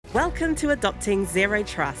Welcome to Adopting Zero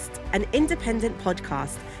Trust, an independent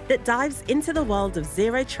podcast that dives into the world of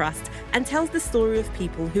zero trust and tells the story of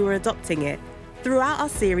people who are adopting it. Throughout our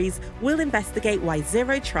series, we'll investigate why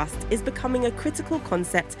zero trust is becoming a critical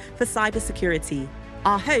concept for cybersecurity.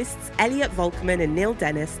 Our hosts, Elliot Volkman and Neil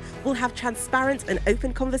Dennis, will have transparent and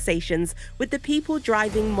open conversations with the people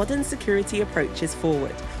driving modern security approaches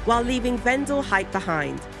forward, while leaving vendor hype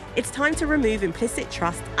behind. It's time to remove implicit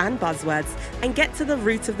trust and buzzwords and get to the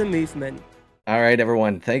root of the movement. All right,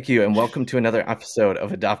 everyone. Thank you, and welcome to another episode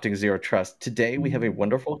of Adopting Zero Trust. Today, we have a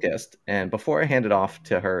wonderful guest, and before I hand it off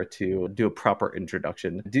to her to do a proper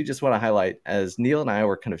introduction, I do just want to highlight, as Neil and I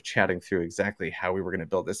were kind of chatting through exactly how we were going to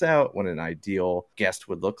build this out, what an ideal guest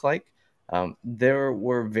would look like. There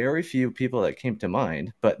were very few people that came to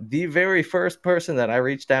mind, but the very first person that I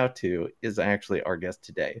reached out to is actually our guest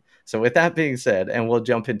today. So with that being said, and we'll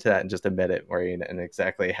jump into that in just a minute, Maureen, and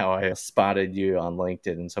exactly how I spotted you on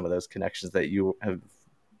LinkedIn and some of those connections that you have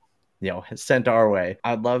sent our way.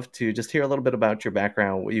 I'd love to just hear a little bit about your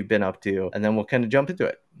background, what you've been up to, and then we'll kind of jump into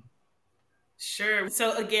it. Sure.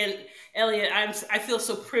 So again, Elliot, I feel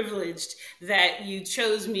so privileged that you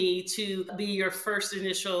chose me to be your first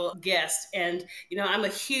initial guest. And, I'm a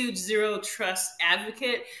huge zero trust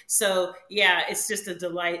advocate. So yeah, it's just a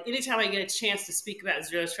delight. Anytime I get a chance to speak about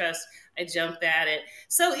zero trust, I jump at it.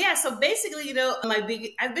 So basically,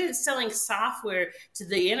 I've been selling software to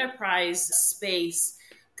the enterprise space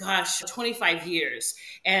 25 years.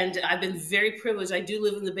 And I've been very privileged. I do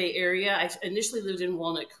live in the Bay Area. I initially lived in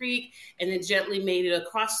Walnut Creek and then gently made it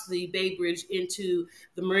across the Bay Bridge into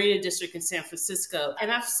the Marina District in San Francisco.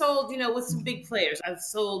 And I've sold, with some big players. I've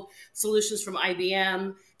sold solutions from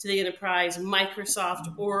IBM to the enterprise,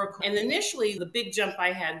 Microsoft, Oracle. And initially, the big jump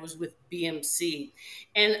I had was with BMC.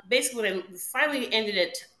 And basically, when I finally ended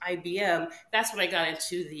at IBM, that's when I got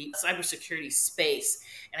into the cybersecurity space.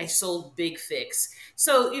 And I sold BigFix.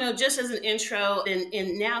 So, just as an intro,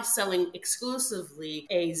 and now selling exclusively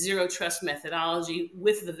a zero trust methodology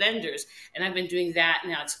with the vendors. And I've been doing that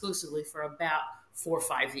now exclusively for about 4 or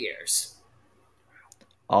 5 years.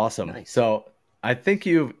 Awesome. Nice. So I think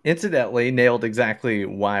you've incidentally nailed exactly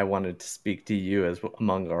why I wanted to speak to you as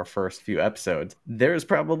among our first few episodes. There's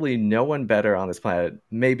probably no one better on this planet,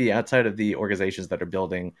 maybe outside of the organizations that are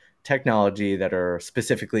building technology that are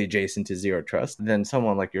specifically adjacent to zero trust, than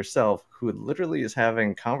someone like yourself who literally is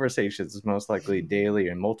having conversations most likely daily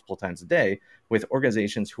and multiple times a day with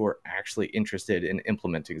organizations who are actually interested in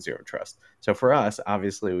implementing zero trust. So for us,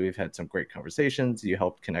 obviously, we've had some great conversations. You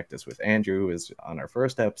helped connect us with Andrew, who is on our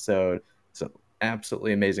first episode. So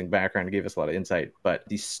absolutely amazing background, gave us a lot of insight. But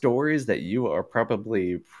the stories that you are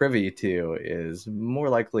probably privy to is more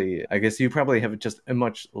likely, I guess you probably have just a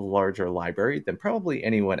much larger library than probably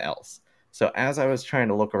anyone else. So as I was trying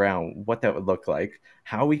to look around what that would look like,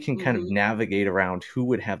 how we can kind of navigate around who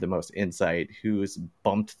would have the most insight, who's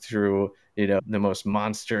bumped through, the most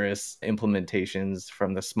monstrous implementations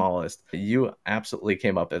from the smallest, you absolutely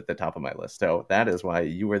came up at the top of my list. So that is why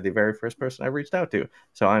you were the very first person I reached out to.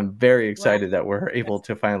 So I'm very excited that we're able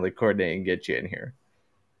to finally coordinate and get you in here.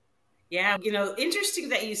 Yeah, interesting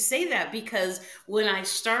that you say that, because when I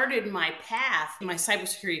started my path, my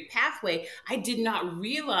cybersecurity pathway, I did not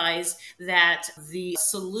realize that the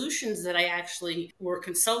solutions that I actually were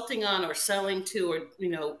consulting on or selling to, or,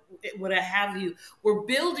 what have you, were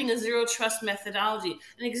building a zero trust methodology.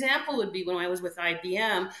 An example would be when I was with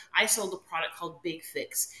IBM, I sold a product called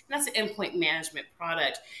BigFix. And that's an endpoint management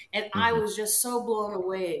product. And I was just so blown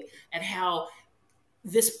away at how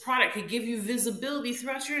this product could give you visibility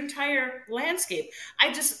throughout your entire landscape. I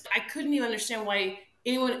couldn't even understand why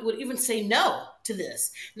anyone would even say no to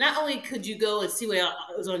this. Not only could you go and see what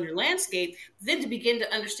was on your landscape, then to begin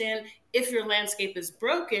to understand if your landscape is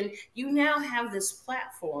broken, you now have this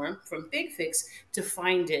platform from BigFix to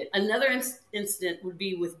find it. Another incident would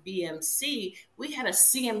be with BMC. We had a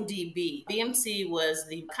CMDB. BMC was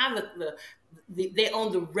the kind of they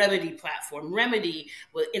owned the Remedy platform. Remedy,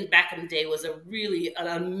 back in the day, was an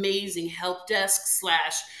amazing help desk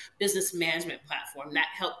 / business management platform that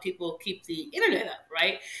helped people keep the internet up,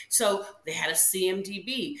 right? So they had a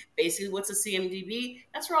CMDB. Basically, what's a CMDB?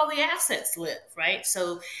 That's where all the assets live, right?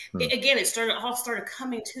 So it all started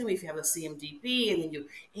coming to me. If you have a CMDB, and then you're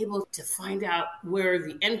able to find out where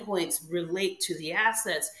the endpoints relate to the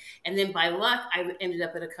assets. And then by luck, I ended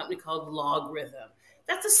up at a company called Logarithm.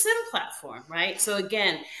 That's a SIM platform, right? So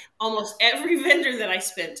again, almost every vendor that I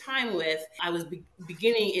spent time with, I was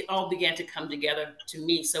it all began to come together to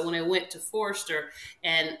me. So when I went to Forrester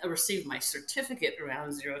and received my certificate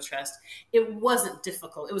around zero trust, it wasn't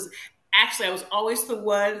difficult. Actually, I was always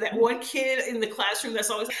that one kid in the classroom that's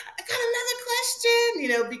always, I got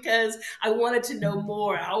another question, because I wanted to know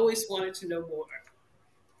more. I always wanted to know more.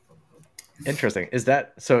 Interesting. Is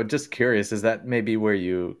that, so just curious, is that maybe where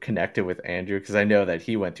you connected with Andrew? Because I know that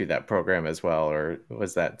he went through that program as well, or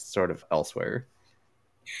was that sort of elsewhere?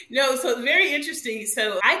 No, so very interesting.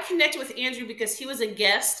 So I connected with Andrew because he was a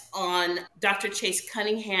guest on Dr. Chase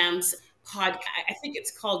Cunningham's podcast. I think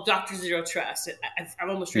it's called Dr. Zero Trust. I'm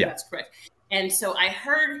almost sure Yeah. that's correct. And so I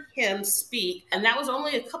heard him speak, and that was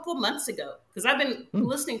only a couple months ago, because I've been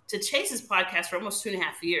listening to Chase's podcast for almost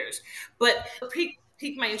 2.5 years. But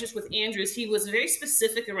piqued my interest with Andrews. He was very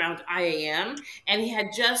specific around IAM, and he had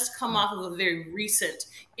just come off of a very recent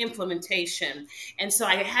implementation. And so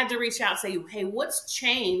I had to reach out and say, hey, what's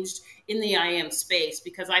changed in the IAM space?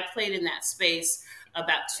 Because I played in that space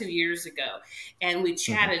about 2 years ago, and we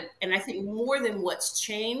chatted. And I think more than what's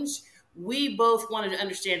changed, we both wanted to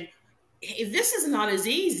understand, hey, this is not as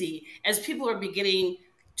easy as people are beginning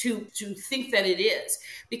to think that it is.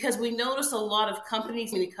 Because we notice a lot of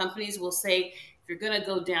many companies will say, if you're going to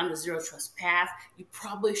go down the zero trust path, you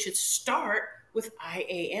probably should start with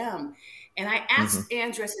IAM. And I asked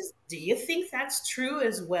Andrew, I says, do you think that's true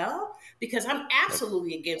as well? Because I'm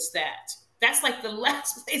absolutely against that. That's like the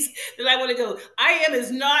last place that I want to go. IAM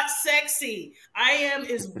is not sexy. IAM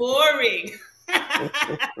is boring.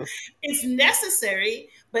 It's necessary,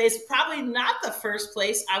 but it's probably not the first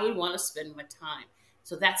place I would want to spend my time.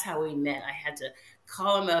 So that's how we met. I had to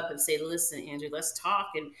call him up and say, listen, Andrew, let's talk.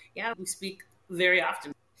 And yeah, we speak very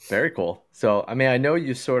often. Very cool. So, I mean, I know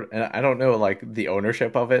you and I don't know like the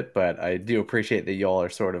ownership of it, but I do appreciate that y'all are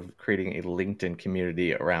sort of creating a LinkedIn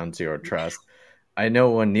community around Zero Trust. I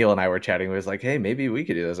know when Neil and I were chatting, we was like, hey, maybe we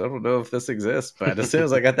could do this. I don't know if this exists. But as soon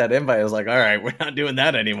as I got that invite, I was like, all right, we're not doing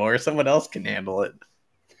that anymore. Someone else can handle it.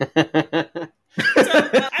 So I don't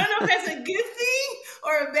know if that's a good thing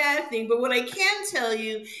or a bad thing, but what I can tell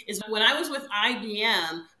you is when I was with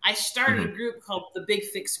IBM, I started a group called the Big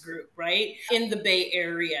Fix Group, right, in the Bay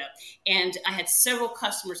Area. And I had several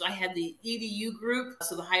customers. I had the EDU group,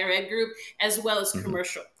 so the higher ed group, as well as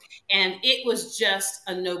commercial. And it was just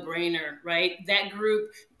a no-brainer, right? That group,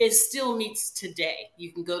 it still meets today.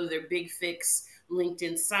 You can go to their Big Fix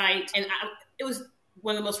LinkedIn site. And it was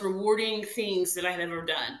one of the most rewarding things that I had ever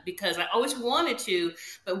done, because I always wanted to,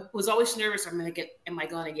 but was always nervous. Am I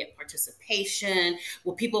going to get participation?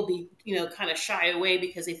 Will people be, kind of shy away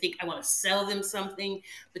because they think I want to sell them something?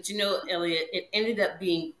 But Elliot, it ended up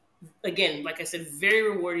being, again, like I said, very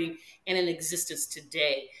rewarding and in existence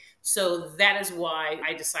today. So that is why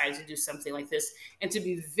I decided to do something like this. And to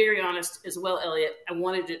be very honest as well, Elliot, I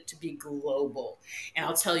wanted it to be global. And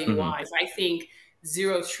I'll tell you why. I think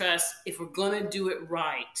Zero Trust, if we're going to do it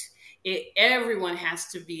right, everyone has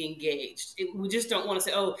to be engaged. We just don't want to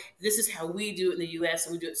say, oh, this is how we do it in the US,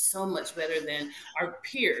 and we do it so much better than our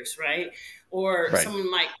peers, right? Or someone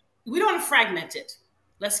we don't want to fragment it.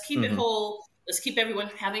 Let's keep it whole. Let's keep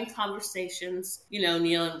everyone having conversations. Neil,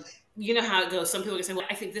 and you know how it goes. Some people can say, well,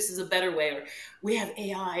 I think this is a better way, or we have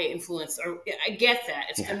AI influence, or I get that.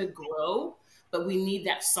 It's going to grow, but we need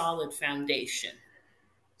that solid foundation.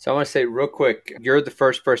 So I want to say real quick, you're the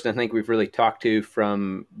first person I think we've really talked to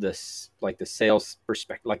from this, like the sales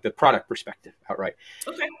perspective, like the product perspective outright.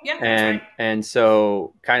 Okay, yeah. And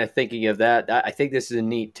so kind of thinking of that, I think this is a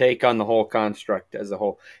neat take on the whole construct as a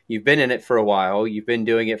whole. You've been in it for a while. You've been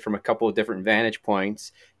doing it from a couple of different vantage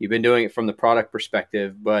points. You've been doing it from the product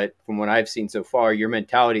perspective, but from what I've seen so far, your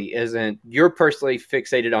mentality you're personally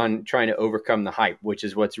fixated on trying to overcome the hype, which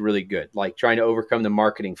is what's really good. Like trying to overcome the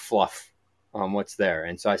marketing fluff on what's there.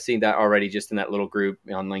 And so I've seen that already just in that little group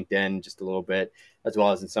on LinkedIn, just a little bit, as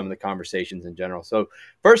well as in some of the conversations in general. So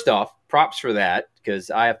first off, props for that,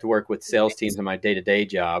 because I have to work with sales teams in my day-to-day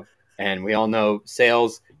job. And we all know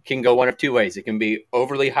sales can go one of two ways. It can be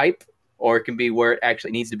overly hype, or it can be where it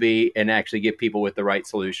actually needs to be and actually get people with the right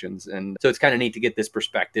solutions. And so it's kind of neat to get this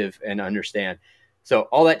perspective and understand. So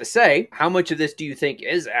all that to say, how much of this do you think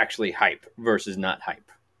is actually hype versus not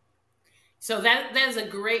hype? So that is a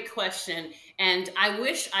great question. And I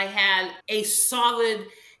wish I had a solid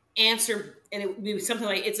answer, and it would be something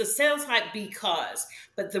like, it's a sales hype because,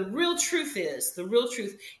 but the real truth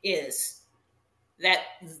is that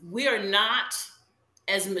we are not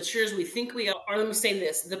as mature as we think we are. Or let me say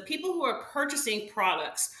this, the people who are purchasing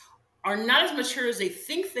products are not as mature as they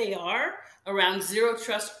think they are around zero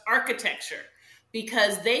trust architecture,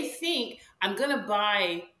 because they think, I'm going to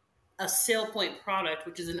buy a SailPoint product,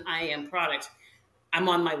 which is an IAM product, I'm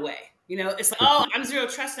on my way. It's like, oh, I'm zero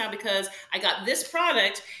trust now because I got this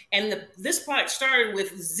product, and this product started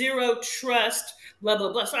with zero trust, blah,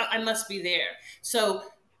 blah, blah. So I must be there. So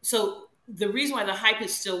So the reason why the hype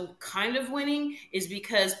is still kind of winning is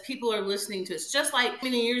because people are listening to it. It's just like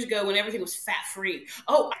many years ago when everything was fat free.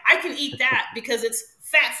 Oh, I can eat that because it's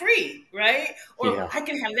fat free, right? Or I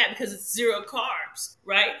can have that because it's zero carbs,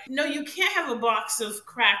 right? No, you can't have a box of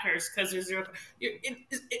crackers because there's zero.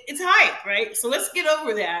 It's hype, right? So let's get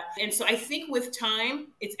over that. And so I think with time,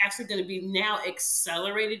 it's actually going to be now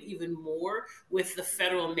accelerated even more with the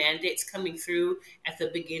federal mandates coming through at the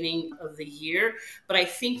beginning of the year. But I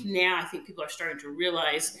think people are starting to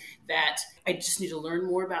realize that I just need to learn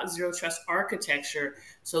more about zero trust architecture.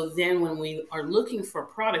 So then when we are looking for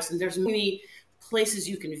products, and there's many places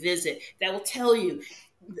you can visit that will tell you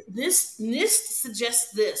this NIST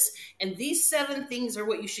suggests this, and these 7 things are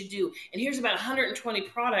what you should do. And here's about 120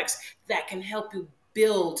 products that can help you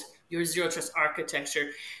build your zero trust architecture.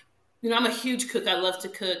 I'm a huge cook. I love to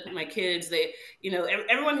cook. My kids,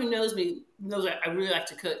 everyone who knows me knows I really like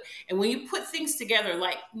to cook. And when you put things together,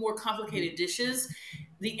 like more complicated dishes,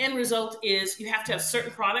 the end result is you have to have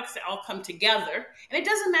certain products that all come together. And it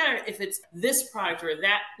doesn't matter if it's this product or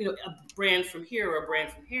that, a brand from here or a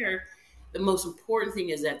brand from here. The most important thing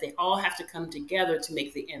is that they all have to come together to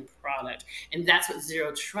make the end product. And that's what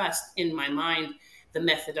zero trust, in my mind, the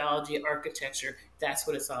methodology, architecture, that's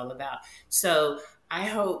what it's all about. So I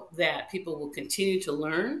hope that people will continue to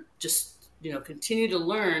learn, continue to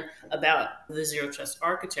learn about the zero trust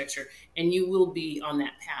architecture, and you will be on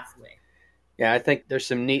that pathway. Yeah, I think there's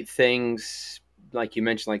some neat things, like you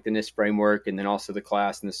mentioned, like the NIST framework, and then also the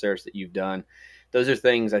class and the search that you've done. Those are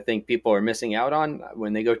things I think people are missing out on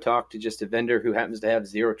when they go talk to just a vendor who happens to have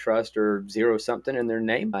zero trust or zero something in their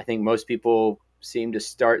name. I think most people seem to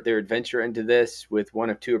start their adventure into this with one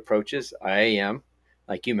of 2 approaches: IAM,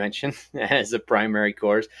 like you mentioned, as a primary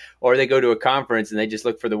course, or they go to a conference and they just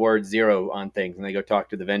look for the word zero on things and they go talk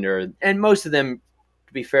to the vendor. And most of them,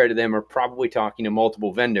 to be fair to them, are probably talking to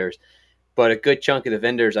multiple vendors. But a good chunk of the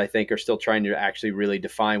vendors, I think, are still trying to actually really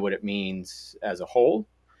define what it means as a whole.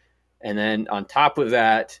 And then on top of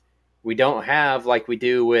that, we don't have, like we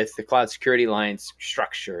do with the Cloud Security Alliance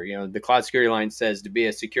structure. The Cloud Security Alliance says to be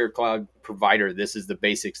a secure cloud provider, this is the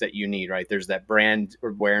basics that you need, right? There's that brand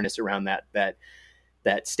awareness around that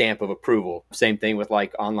stamp of approval. Same thing with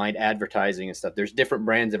like online advertising and stuff. There's different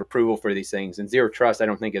brands of approval for these things. And zero trust, I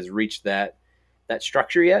don't think, has reached that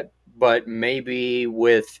structure yet. But maybe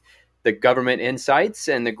with the government insights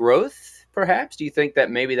and the growth, perhaps, do you think that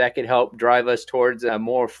maybe that could help drive us towards a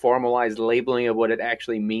more formalized labeling of what it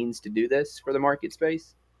actually means to do this for the market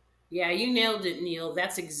space? Yeah, you nailed it, Neil.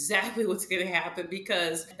 That's exactly what's going to happen,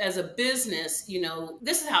 because as a business,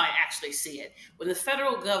 this is how I actually see it. When the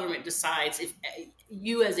federal government decides, if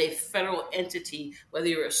you as a federal entity, whether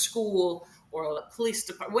you're a school or a police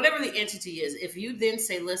department, whatever the entity is, if you then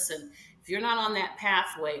say, listen, if you're not on that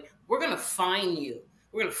pathway, we're going to fine you.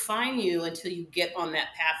 We're going to fine you until you get on that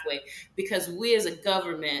pathway, because we as a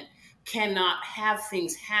government cannot have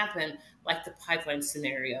things happen like the pipeline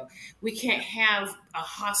scenario. We can't have a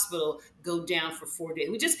hospital go down for 4 days.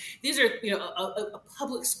 These are, a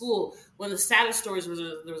public school. One of the saddest stories was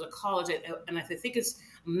there was a college, and I think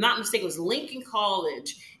I'm not mistaken, it was Lincoln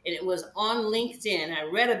College, and it was on LinkedIn. I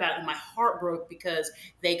read about it and my heart broke because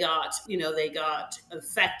they got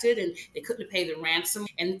affected and they couldn't pay the ransom.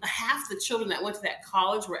 And half the children that went to that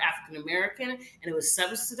college were African American, and it was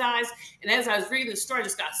subsidized. And as I was reading the story, I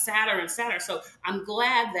just got sadder and sadder. So I'm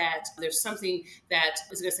glad that there's something that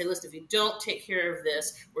is going to say, listen, if you don't take care of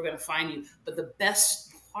this, we're going to fine you. But the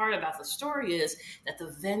best part about the story is that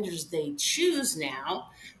the vendors they choose now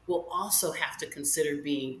will also have to consider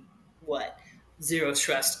being zero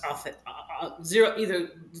trust, zero, either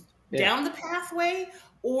down the pathway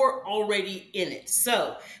or already in it.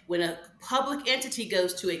 So when a public entity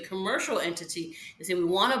goes to a commercial entity and say, we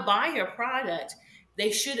want to buy your product,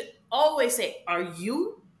 they should always say, are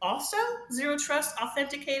you also zero trust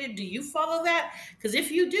authenticated? Do you follow that? Because if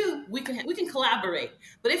you do, we can collaborate.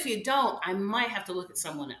 But if you don't, I might have to look at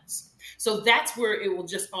someone else. So that's where it will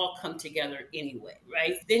just all come together anyway,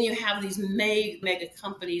 right? Then you have these mega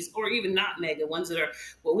companies, or even not mega ones, that are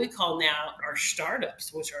what we call now are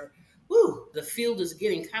startups, which are, the field is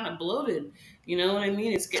getting kind of bloated. You know what I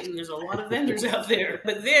mean? There's a lot of vendors out there.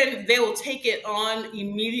 But then they will take it on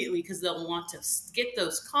immediately because they'll want to get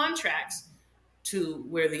those contracts to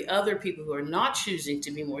where the other people who are not choosing to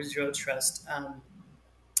be more zero trust,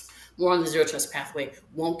 more on the zero trust pathway,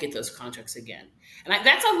 won't get those contracts again. And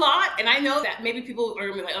that's a lot. And I know that maybe people are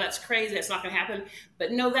going to be like, oh, that's crazy. That's not going to happen.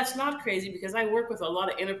 But no, that's not crazy, because I work with a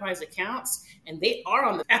lot of enterprise accounts and they are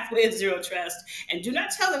on the pathway of zero trust. And do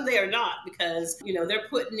not tell them they are not, because, they're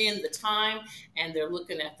putting in the time and they're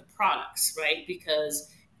looking at the products, right? Because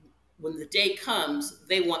when the day comes,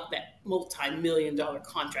 they want that multi-million-dollar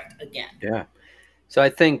contract again. Yeah. So I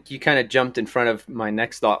think you kind of jumped in front of my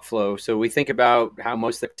next thought flow. So we think about how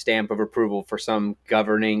most of the stamp of approval for some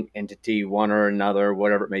governing entity, one or another,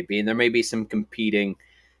 whatever it may be, and there may be some competing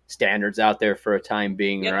standards out there for a time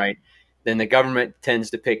being, Yep. right? Then the government tends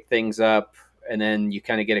to pick things up, and then you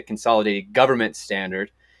kind of get a consolidated government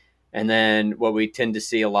standard. And then what we tend to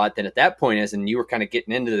see a lot then at that point is, and you were kind of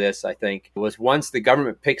getting into this, I think, was once the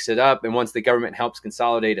government picks it up and once the government helps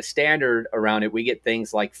consolidate a standard around it, we get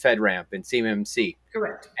things like FedRAMP and CMMC.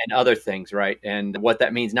 Correct. And other things, right? And what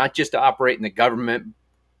that means, not just to operate in the government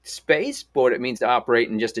space, but what it means to operate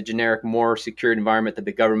in just a generic, more secured environment that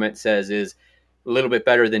the government says is a little bit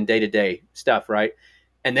better than day-to-day stuff, right?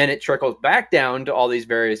 And then it trickles back down to all these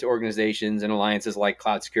various organizations and alliances like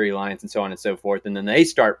Cloud Security Alliance and so on and so forth. And then they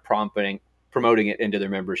start promoting it into their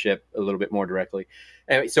membership a little bit more directly.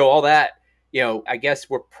 And so all that, I guess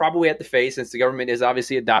we're probably at the phase, since the government is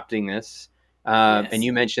obviously adopting this. Yes. And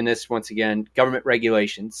you mentioned this once again, government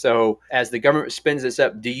regulations. So as the government spins this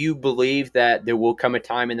up, do you believe that there will come a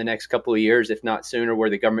time in the next couple of years, if not sooner,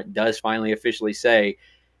 where the government does finally officially say,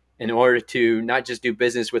 in order to not just do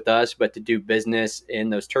business with us, but to do business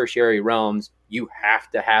in those tertiary realms, you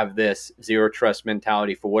have to have this zero trust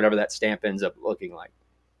mentality for whatever that stamp ends up looking like?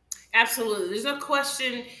 Absolutely. There's no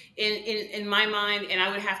question in my mind, and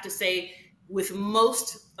I would have to say with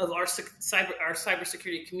most of our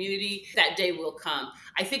cybersecurity community, that day will come.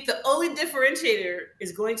 I think the only differentiator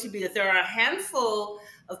is going to be that there are a handful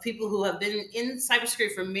of people who have been in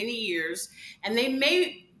cybersecurity for many years, and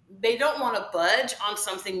they don't want to budge on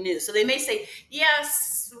something new. So they may say,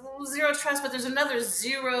 yes, zero trust, but there's another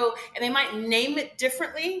zero, and they might name it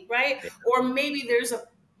differently, right? Or maybe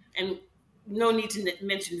and no need to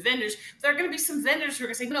mention vendors, there are going to be some vendors who are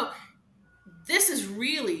going to say, no, this is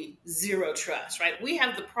really zero trust, right? We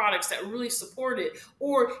have the products that really support it,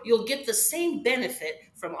 or you'll get the same benefit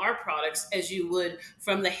from our products as you would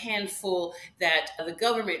from the handful that the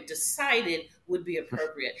government decided would be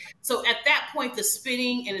appropriate. So at that point, the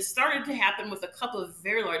spinning, and it started to happen with a couple of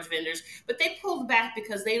very large vendors, but they pulled back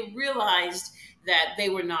because they realized that they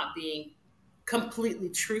were not being completely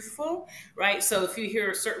truthful, right? So if you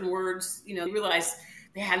hear certain words, you realize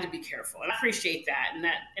they had to be careful. And I appreciate that.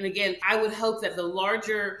 And again, I would hope that the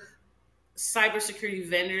larger cybersecurity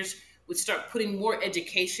vendors would start putting more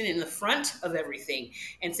education in the front of everything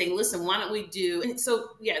and saying, listen, why don't we do? And so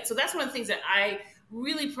that's one of the things that I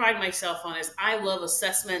really pride myself on is I love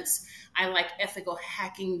assessments. I like ethical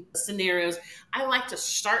hacking scenarios. I like to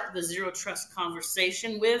start the zero trust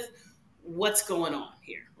conversation with what's going on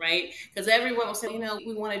here, right? Because everyone will say,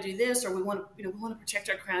 we want to do this, or we want to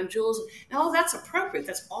protect our crown jewels. And all that's appropriate.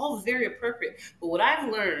 That's all very appropriate. But what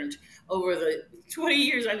I've learned over the 20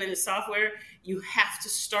 years I've been in software, you have to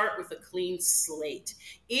start with a clean slate.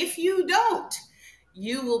 If you don't,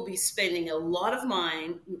 you will be spending a lot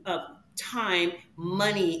of time,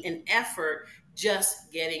 money, and effort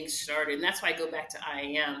just getting started. And that's why I go back to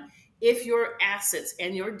IAM. If your assets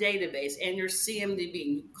and your database and your CMDB,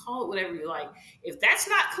 you call it whatever you like, if that's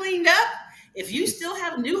not cleaned up, if you still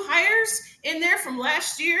have new hires in there from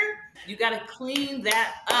last year, you got to clean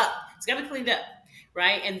that up. It's got to be cleaned up,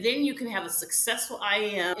 right? And then you can have a successful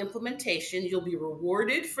IAM implementation. You'll be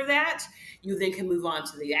rewarded for that. You then can move on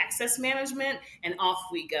to the access management, and off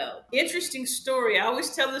we go. Interesting story. I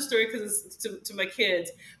always tell this story because it's to my kids.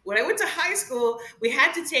 When I went to high school, we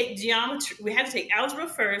had to take geometry. We had to take algebra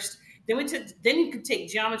first. Then you could take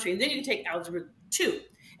geometry, and then you could take algebra 2,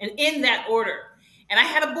 and in that order. And I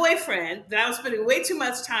had a boyfriend that I was spending way too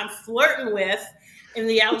much time flirting with in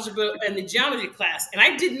the algebra and the geometry class, and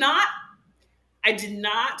I did not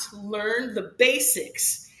learn the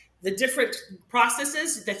basics, the different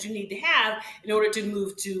processes that you need to have in order to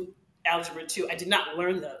move to algebra 2. I did not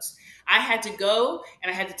learn those. I had to go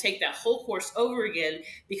and I had to take that whole course over again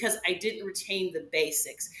because I didn't retain the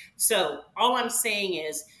basics. So all I'm saying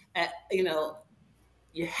is,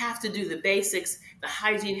 you have to do the basics. The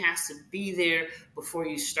hygiene has to be there before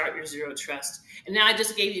you start your zero trust. And now I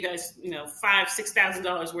just gave you guys,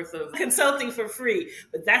 $5,000-$6,000 worth of consulting for free,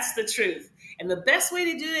 but that's the truth. And the best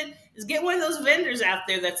way to do it is get one of those vendors out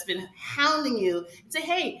there that's been hounding you and say,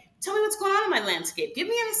 hey, tell me what's going on in my landscape. Give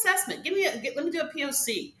me an assessment. Let me do a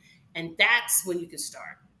POC. And that's when you can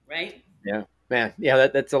start, right? Yeah. Man, yeah,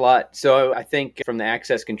 that's a lot. So I think from the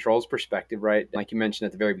access controls perspective, right, like you mentioned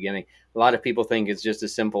at the very beginning, a lot of people think it's just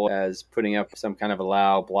as simple as putting up some kind of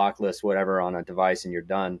allow, block list, whatever on a device and you're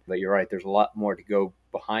done. But you're right, there's a lot more to go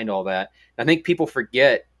behind all that. I think people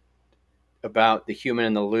forget about the human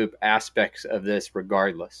in the loop aspects of this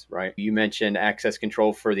regardless, right? You mentioned access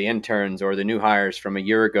control for the interns or the new hires from a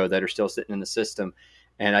year ago that are still sitting in the system.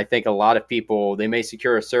 And I think a lot of people, they may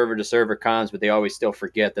secure a server to server comms, but they always still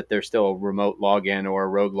forget that there's still a remote login or a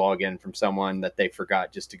rogue login from someone that they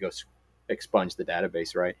forgot just to go expunge the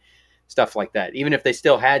database, right? Stuff like that. Even if they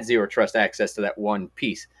still had zero trust access to that one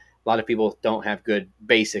piece, a lot of people don't have good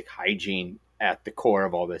basic hygiene at the core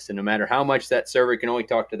of all this. And no matter how much that server can only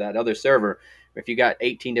talk to that other server, if you got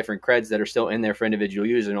 18 different creds that are still in there for individual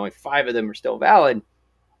users and only 5 of them are still valid,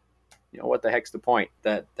 what the heck's the point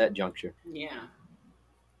that juncture? Yeah.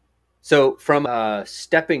 So from a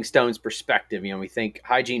stepping stones perspective, we think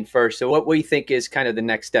hygiene first. So what do you think is kind of the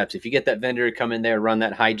next steps? If you get that vendor to come in there, run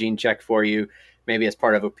that hygiene check for you, maybe as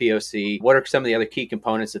part of a POC, what are some of the other key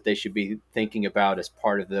components that they should be thinking about as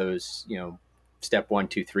part of those, step 1,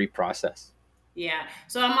 2, 3 process? Yeah.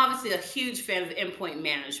 So I'm obviously a huge fan of endpoint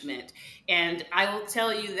management. And I will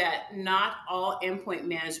tell you that not all endpoint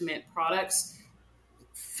management products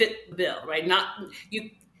fit the bill, right?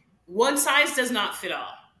 One size does not fit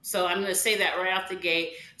all. So I'm going to say that right out the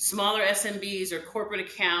gate. Smaller SMBs or corporate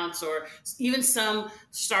accounts or even some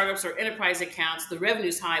startups or enterprise accounts, the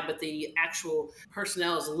revenue's high, but the actual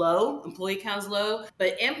personnel is low, employee count is low.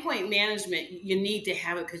 But endpoint management, you need to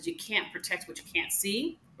have it because you can't protect what you can't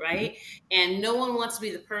see, right? And no one wants to be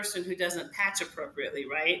the person who doesn't patch appropriately,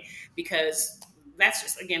 right? Because that's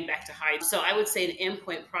just, again, back to high. So I would say an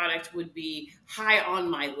endpoint product would be high on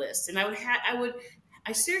my list. And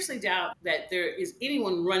I seriously doubt that there is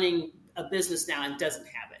anyone running a business now and doesn't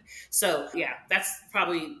have it. So yeah, that's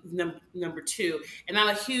probably number 2. And I'm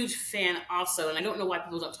a huge fan also, and I don't know why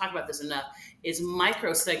people don't talk about this enough, is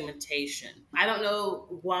micro segmentation. I don't know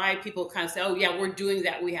why people kind of say, oh yeah, we're doing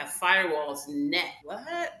that. We have firewalls. Net.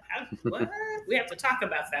 What? We have to talk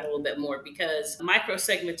about that a little bit more because micro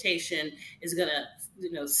segmentation is going to,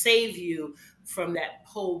 save you from that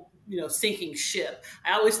whole sinking ship.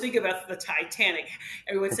 I always think about the Titanic.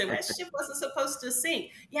 Everyone said that ship wasn't supposed to sink.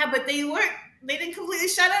 Yeah, but they didn't completely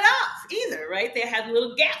shut it off either, right? They had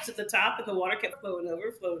little gaps at the top and the water kept flowing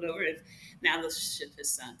over, and now the ship has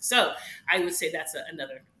sunk. So I would say that's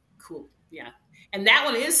another cool, yeah. And that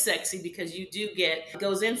one is sexy because it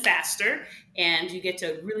goes in faster and you get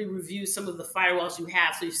to really review some of the firewalls you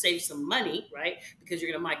have. So you save some money, right? Because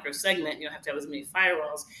you're going to micro segment. You don't have to have as many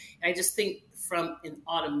firewalls. And I just think from an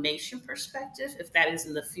automation perspective, if that is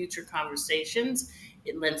in the future conversations,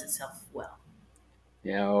 it lends itself well.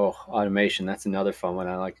 Yeah, automation, that's another fun one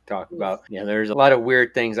I like to talk about. Yeah, there's a lot of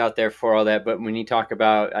weird things out there for all that, but when you talk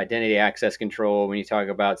about identity access control, when you talk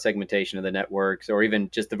about segmentation of the networks, or even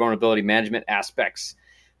just the vulnerability management aspects,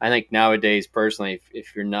 I think nowadays, personally,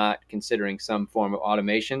 if you're not considering some form of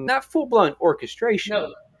automation, not full-blown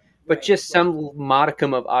orchestration, but just some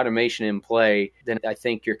modicum of automation in play, then I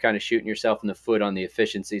think you're kind of shooting yourself in the foot on the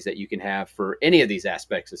efficiencies that you can have for any of these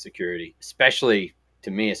aspects of security, especially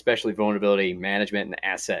vulnerability management and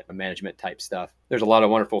asset management type stuff. There's a lot of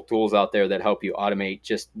wonderful tools out there that help you automate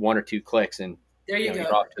just 1 or 2 clicks and there you go.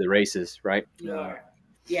 You're off to the races, right?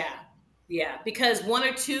 Yeah. Because 1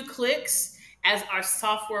 or 2 clicks, as our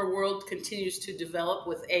software world continues to develop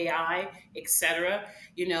with AI, et cetera,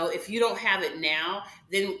 if you don't have it now,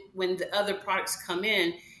 then when the other products come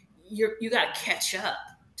in, you got to catch up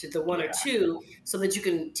to the 1 or 2 so that you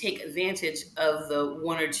can take advantage of the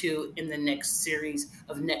 1 or 2 in the next series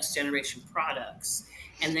of next generation products.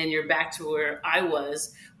 And then you're back to where I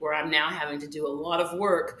was, where I'm now having to do a lot of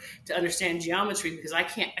work to understand geometry because I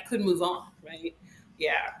couldn't move on, right?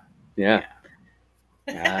 Yeah.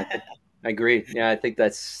 I agree. Yeah, I think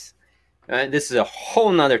that's this is a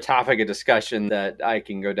whole nother topic of discussion that I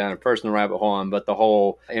can go down a personal rabbit hole on, but the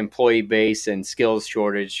whole employee base and skills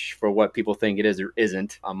shortage for what people think it is or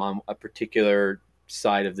isn't. I'm on a particular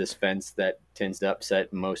side of this fence that tends to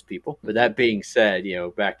upset most people. But that being said,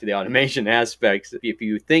 back to the automation aspects, if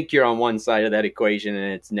you think you're on one side of that equation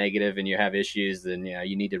and it's negative and you have issues, then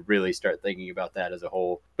you need to really start thinking about that as a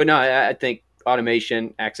whole. But no, I think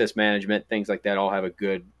automation, access management, things like that all have a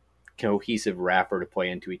good cohesive wrapper to play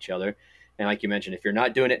into each other. And like you mentioned, if you're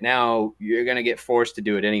not doing it now, you're going to get forced to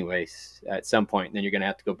do it anyways at some point. And then you're going to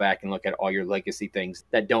have to go back and look at all your legacy things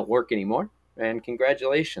that don't work anymore. And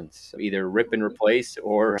congratulations. Either rip and replace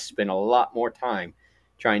or spend a lot more time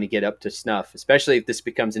trying to get up to snuff, especially if this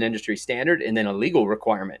becomes an industry standard and then a legal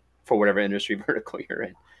requirement for whatever industry vertical you're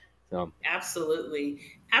in. So Absolutely.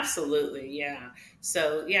 Yeah.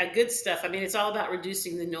 So yeah, good stuff. I mean, it's all about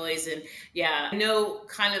reducing the noise and I know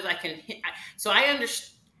kind of so I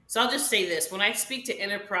understand. So I'll just say this. When I speak to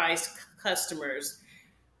enterprise customers,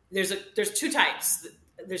 there's 2 types.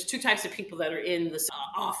 there's two types of people that are in this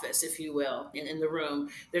office, if you will, in the room.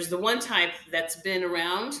 There's the one type that's been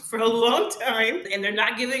around for a long time and they're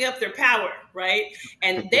not giving up their power, right?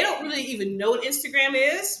 And they don't really even know what Instagram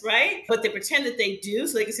is, right? But they pretend that they do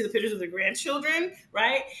so they can see the pictures of their grandchildren,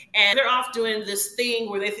 right? And they're off doing this thing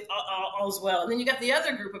where they think all's well. And then you got the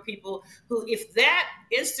other group of people who, if that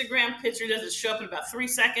Instagram picture doesn't show up in about 3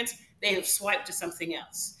 seconds, they have swiped to something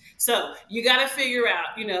else. So you got to figure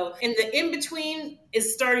out, in the in-between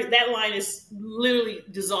is starting, that line is literally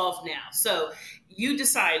dissolved now. So you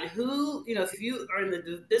decide who, if you are in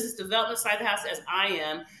the business development side of the house, as I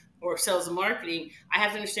am, or sales and marketing, I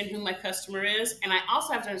have to understand who my customer is. And I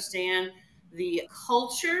also have to understand the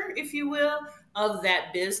culture, if you will, of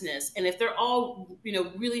that business. And if they're all,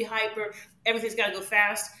 really hyper, everything's got to go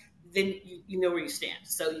fast, then you know where you stand.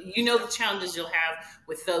 So you know the challenges you'll have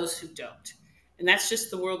with those who don't. And that's just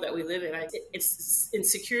the world that we live in.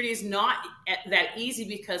 Insecurity is not that easy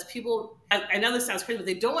because people, I know this sounds crazy, but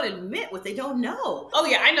they don't want to admit what they don't know. Oh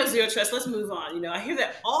yeah, I know zero trust, let's move on. I hear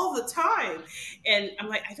that all the time. And I'm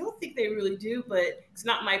like, I don't think they really do, but it's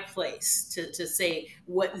not my place to say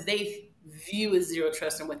what they view as zero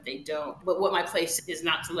trust and what they don't. But what my place is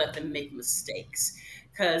not to let them make mistakes.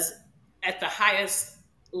 Because at the highest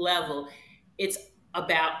level, it's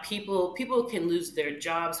about people can lose their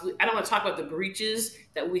jobs. I don't want to talk about the breaches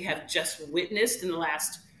that we have just witnessed in the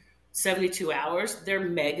last 72 hours. They're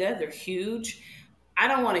mega, they're huge. I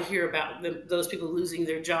don't want to hear about those people losing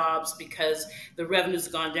their jobs because the revenue's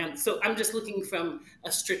gone down. So I'm just looking from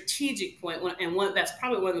a strategic point, and that's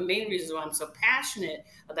probably one of the main reasons why I'm so passionate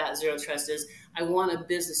about zero trust is I want a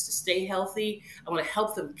business to stay healthy. I want to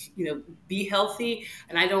help them, be healthy,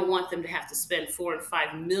 and I don't want them to have to spend $4 and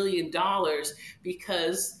 $5 million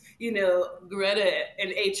because Greta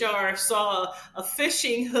and HR saw a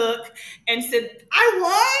fishing hook and said, I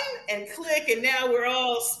won, and click, and now we're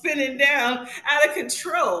all spinning down out of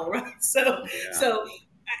control, right? So,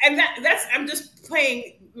 and that's, I'm just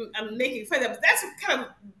I'm making fun of that, but that's kind of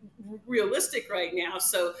realistic right now.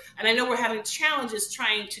 So, and I know we're having challenges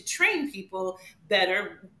trying to train people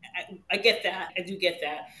better. I get that. I do get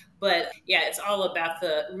that. But yeah, it's all about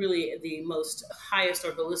the most highest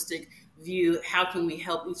or holistic view. How can we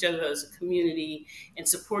help each other as a community and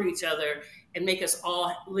support each other and make us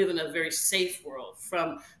all live in a very safe world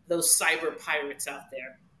from those cyber pirates out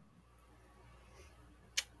there?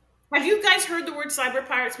 Have you guys heard the word cyber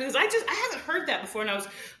pirates? Because I haven't heard that before. And I was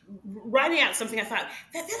writing out something. I thought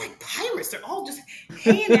they're like pirates. They're all just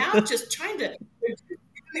hanging out, just trying to.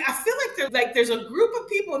 I feel like there's a group of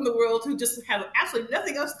people in the world who just have absolutely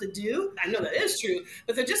nothing else to do. I know that is true,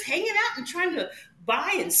 but they're just hanging out and trying to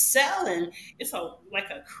buy and sell, and it's like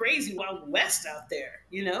a crazy Wild West out there,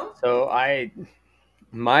 So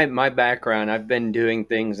my background, I've been doing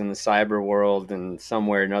things in the cyber world and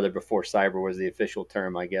somewhere or another before cyber was the official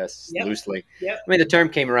term, I guess, loosely. Yep. I mean, the term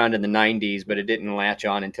came around in the 90s, but it didn't latch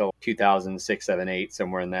on until 2006, 7, 8,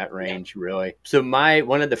 somewhere in that range, really. So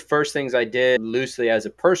one of the first things I did loosely as a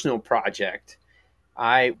personal project,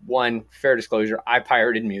 fair disclosure, I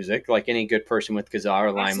pirated music like any good person with Kazaa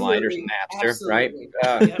or Limelight or Napster, right?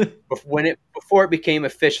 Before it became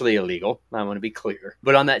officially illegal, I want to be clear.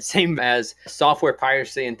 But on that same as software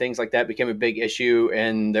piracy and things like that became a big issue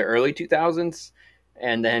in the early 2000s.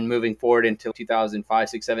 And then moving forward into 2005,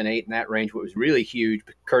 6, 7, 8, in that range, what was really huge,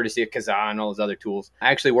 courtesy of Kazaa and all those other tools. I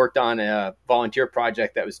actually worked on a volunteer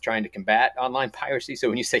project that was trying to combat online piracy. So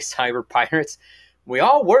when you say cyber pirates, we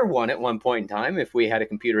all were one at one point in time if we had a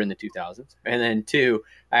computer in the 2000s. And then two,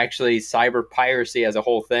 actually cyber piracy as a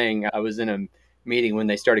whole thing. I was in a meeting when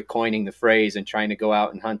they started coining the phrase and trying to go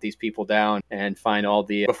out and hunt these people down and find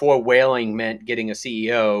before whaling meant getting a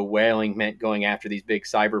CEO, whaling meant going after these big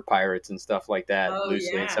cyber pirates and stuff like that,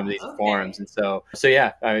 loosely in some of these forums. And so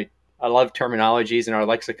yeah, I love terminologies and our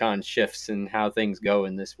lexicon shifts and how things go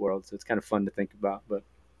in this world. So it's kind of fun to think about. But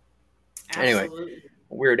anyway. Absolutely.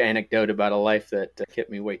 Weird anecdote about a life that kept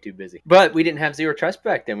me way too busy. But we didn't have zero trust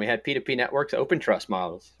back then. We had P2P networks, open trust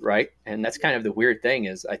models, right? And that's kind of the weird thing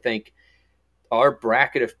is I think our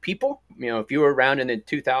bracket of people, if you were around in the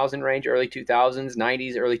 2000 range, early 2000s,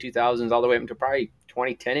 90s, early 2000s, all the way up to probably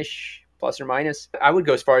 2010-ish, plus or minus, I would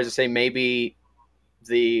go as far as to say maybe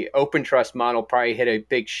the open trust model probably hit a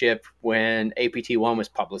big shift when APT1 was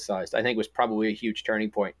publicized. I think it was probably a huge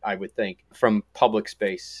turning point, I would think, from public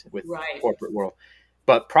space with corporate world.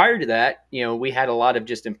 But prior to that, we had a lot of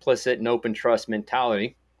just implicit and open trust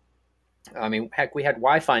mentality. I mean, heck, we had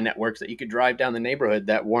Wi-Fi networks that you could drive down the neighborhood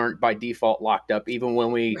that weren't by default locked up, even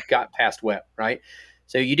when we got past web, right?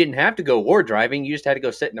 So you didn't have to go war driving. You just had to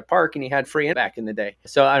go sit in a park and you had free back in the day.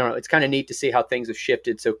 So I don't know. It's kind of neat to see how things have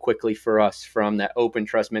shifted so quickly for us from that open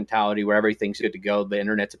trust mentality where everything's good to go. The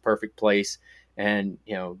internet's a perfect place. And,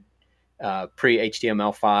 pre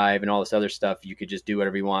HTML5 and all this other stuff, you could just do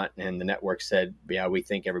whatever you want. And the network said, yeah, we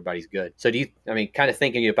think everybody's good. So kind of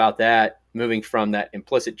thinking about that, moving from that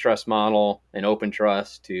implicit trust model and open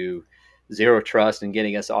trust to zero trust and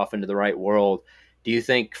getting us off into the right world. Do you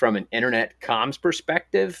think from an internet comms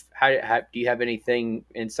perspective, how do you have anything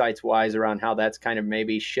insights wise around how that's kind of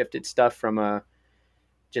maybe shifted stuff from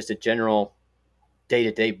just a general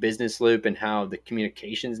day-to-day business loop and how the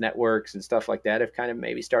communications networks and stuff like that have kind of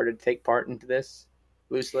maybe started to take part into this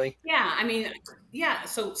loosely? Yeah.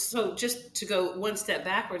 So just to go one step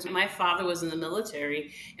backwards, my father was in the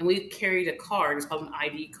military and we carried a card. It's called an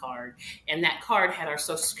ID card. And that card had our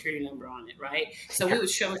social security number on it, right? So we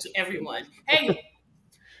would show it to everyone. Hey,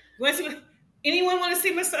 anyone want to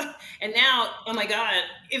see my stuff? And now, oh my God,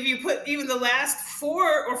 if you put even the last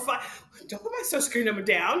 4 or 5, don't put my social security number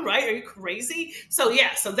down, right? Are you crazy? So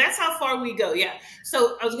that's how far we go. Yeah.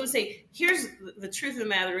 So I was going to say, here's the truth of the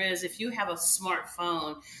matter is, if you have a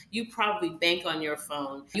smartphone, you probably bank on your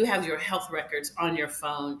phone. You have your health records on your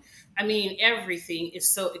phone. I mean, everything is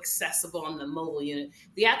so accessible on the mobile unit.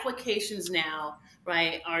 The applications now,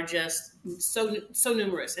 right, are just so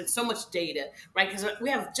numerous and so much data, right? Because we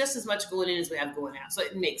have just as much going in as we have going out. So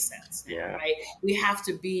it makes sense, right? We have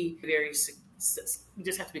to be we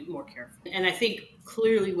just have to be more careful. And I think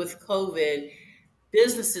clearly with COVID,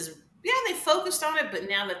 businesses, they focused on it, but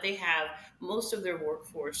now that they have most of their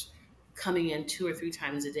workforce coming in 2 or 3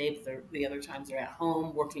 times a day, but the other times they're at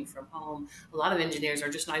home, working from home. A lot of engineers are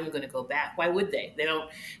just not even going to go back. Why would they?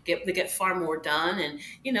 They get far more done, and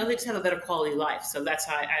they just have a better quality of life. So that's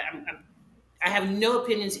how I have no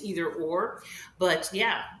opinions either or, but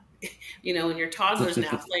yeah. When your toddler's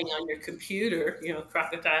now playing on your computer,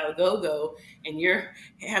 Crocodile Go-Go, and you're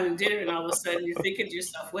having dinner, and all of a sudden you're thinking to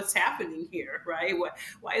yourself, what's happening here, right?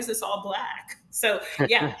 Why is this all black? So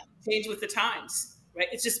change with the times, right?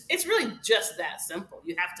 It's really just that simple.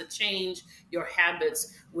 You have to change your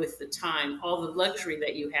habits with the time. All the luxury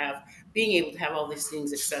that you have, being able to have all these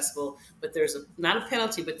things accessible, but there's not a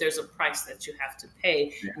penalty, but there's a price that you have to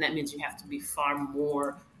pay, and that means you have to be far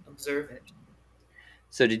more observant.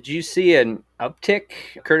 So did you see an uptick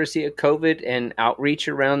courtesy of COVID and outreach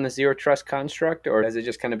around the zero trust construct, or has it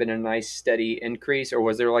just kind of been a nice steady increase, or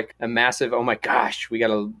was there like a massive, oh my gosh, we got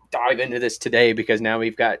to dive into this today because now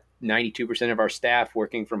we've got 92% of our staff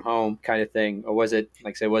working from home kind of thing? Or was it,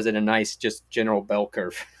 like I said, was it a nice just general bell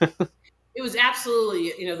curve? It was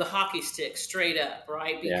absolutely, the hockey stick straight up,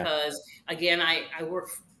 right? Because again, I work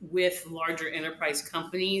with larger enterprise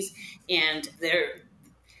companies, and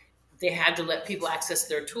they had to let people access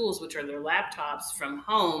their tools, which are their laptops, from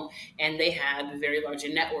home, and they had very large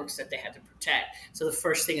networks that they had to protect. So the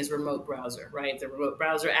first thing is remote browser, right? The remote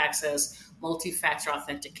browser access, multi-factor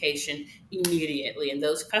authentication immediately, and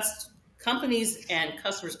those companies and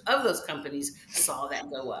customers of those companies saw that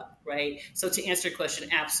go up, right? So to answer your question,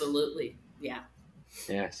 absolutely, yeah.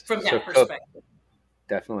 Yes. From that perspective.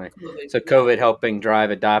 Definitely. So COVID helping drive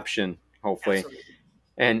adoption, hopefully. Absolutely.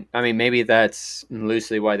 And I mean, maybe that's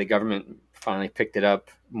loosely why the government finally picked it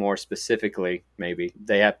up more specifically. Maybe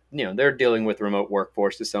they have, they're dealing with remote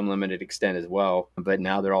workforce to some limited extent as well, but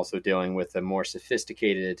now they're also dealing with a more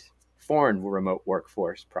sophisticated foreign remote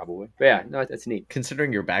workforce, probably. But yeah, no, that's neat.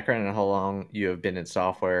 Considering your background and how long you have been in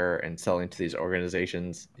software and selling to these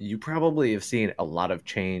organizations, you probably have seen a lot of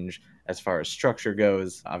change as far as structure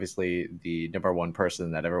goes. Obviously, the number one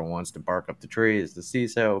person that everyone wants to bark up the tree is the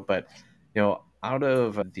CISO, but out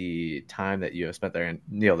of the time that you have spent there, and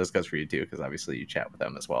Neil, this goes for you too, because obviously you chat with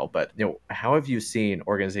them as well, but how have you seen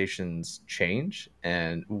organizations change,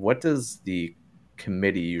 and what does the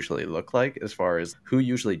committee usually look like as far as who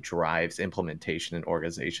usually drives implementation in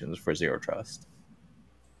organizations for zero trust?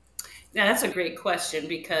 Now, that's a great question,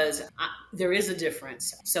 because there is a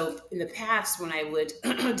difference. So in the past, when I would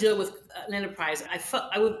deal with an enterprise,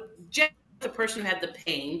 I would generally the person who had the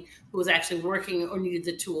pain, who was actually working or needed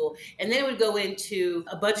the tool, and then it would go into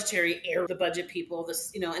a budgetary area, the budget people,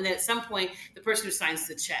 and then at some point, the person who signs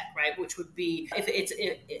the check, right, which would be,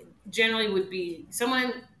 it generally would be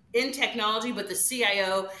someone in technology, but the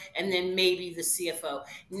CIO, and then maybe the CFO.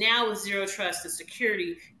 Now with zero trust and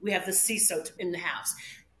security, we have the CISO in the house.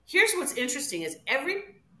 Here's what's interesting is every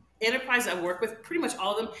enterprise I work with, pretty much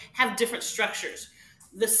all of them, have different structures.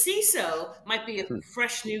 The CISO might be a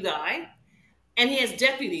fresh new guy, and he has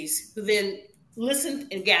deputies who then listen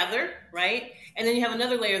and gather, right? And then you have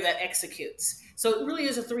another layer that executes. So it really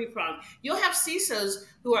is a 3-pronged. You'll have CISOs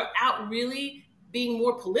who are out really being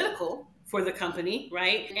more political for the company,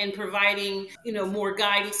 right? And providing, more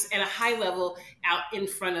guidance at a high level out in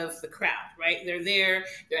front of the crowd, right? They're there,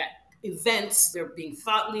 they're at events, they're being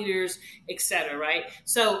thought leaders, etc., right?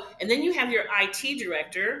 So, and then you have your IT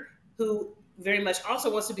director who very much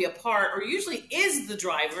also wants to be a part, or usually is the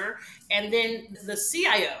driver, and then the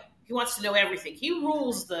CIO. He wants to know everything. He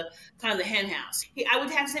rules the kind of the hen house. I would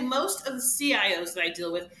have to say most of the CIOs that I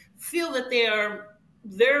deal with feel that they're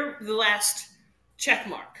the last check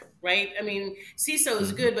mark, right? I mean, CISO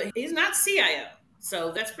is good, but he's not CIO.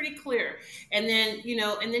 So that's pretty clear. And then,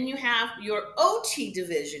 and then you have your OT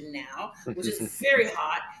division now, which is very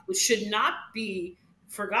hot, which should not be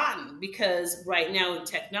forgotten, because right now in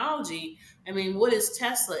technology, I mean, what is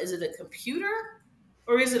Tesla? Is it a computer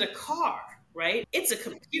or is it a car, right? It's a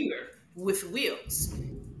computer with wheels.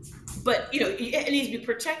 But, it needs to be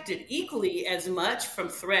protected equally as much from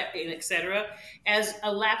threat and et cetera as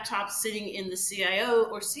a laptop sitting in the CIO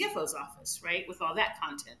or CFO's office, right? With all that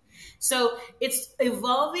content. So it's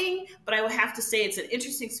evolving, but I would have to say it's an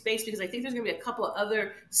interesting space, because I think there's going to be a couple of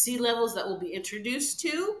other C-levels that will be introduced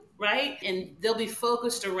to, right? And they'll be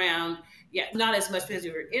focused around, not as much because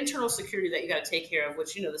of your internal security that you got to take care of,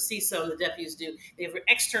 which, the CISO and the deputies do. They have your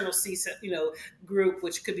external CISO, group,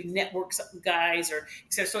 which could be network guys or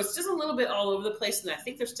et cetera. So it's just a little bit all over the place. And I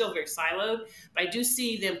think they're still very siloed, but I do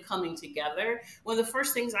see them coming together. One of the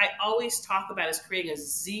first things I always talk about is creating a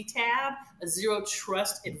ZTAB, a Zero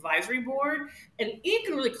Trust Advisory Board. And you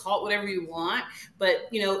can really call it whatever you want, but,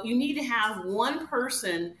 you need to have one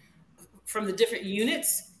person from the different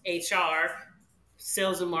units, HR,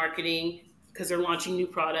 sales and marketing, because they're launching new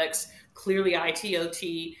products, clearly IT,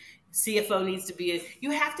 OT, CFO needs to be,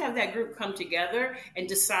 you have to have that group come together and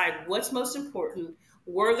decide what's most important,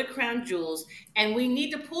 where are the crown jewels, and we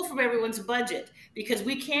need to pull from everyone's budget, because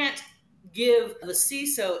we can't give the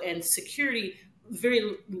CISO and security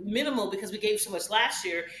very minimal because we gave so much last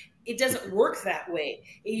year. It doesn't work that way.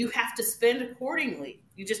 You have to spend accordingly.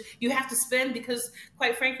 You have to spend because,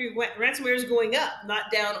 quite frankly, ransomware is going up,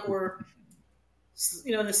 not down, or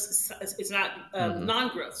it's not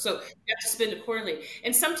non-growth. So you have to spend accordingly.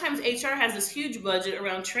 And sometimes HR has this huge budget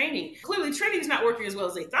around training. Clearly, training is not working as well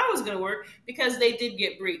as they thought it was going to work because they did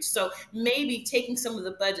get breached. So maybe taking some of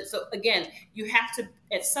the budget. So again, you have to,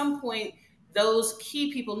 at some point, those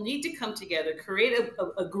key people need to come together, create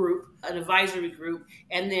a group, an advisory group,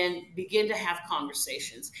 and then begin to have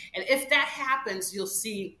conversations. And if that happens, you'll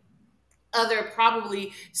see other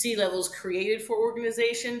probably C-levels created for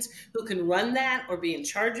organizations who can run that or be in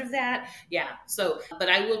charge of that. Yeah. So, but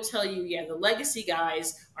I will tell you, the legacy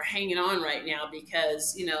guys are hanging on right now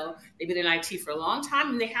because, they've been in IT for a long time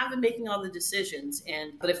and they have been making all the decisions.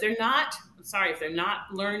 But if they're not, if they're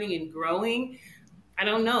not learning and growing, I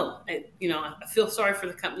don't know. I feel sorry for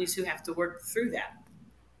the companies who have to work through that.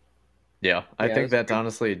 Yeah, I think that's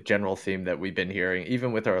honestly a general theme that we've been hearing,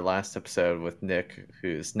 even with our last episode with Nick,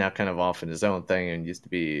 who's now kind of off in his own thing and used to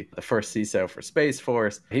be the first CISO for Space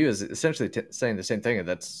Force. He was essentially saying the same thing, and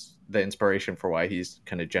that's the inspiration for why he's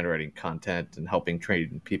kind of generating content and helping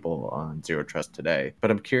train people on Zero Trust today.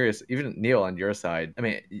 But I'm curious, even Neil, on your side, I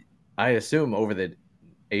mean, I assume over the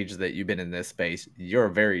age that you've been in this space, you're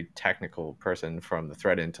a very technical person from the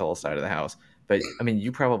threat intel side of the house. But I mean,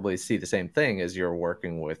 you probably see the same thing as you're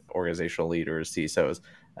working with organizational leaders, CISOs.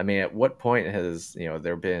 I mean, at what point has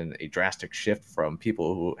there been a drastic shift from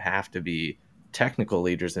people who have to be technical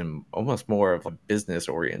leaders and almost more of a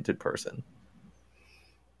business-oriented person?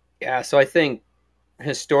 Yeah, so I think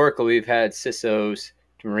historically we've had CISOs,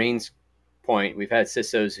 to Maureen's point, we've had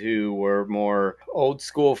CISOs who were more old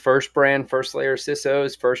school, first brand, first layer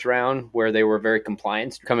CISOs, first round, where they were very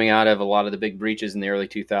compliant, coming out of a lot of the big breaches in the early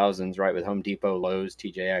 2000s, right, with Home Depot, Lowe's,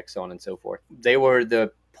 TJX, so on and so forth. They were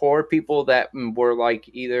the poor people that were like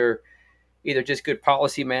either just good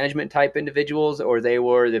policy management type individuals, or they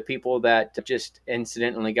were the people that just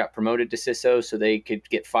incidentally got promoted to CISO so they could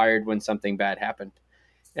get fired when something bad happened.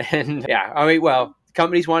 And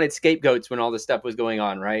companies wanted scapegoats when all this stuff was going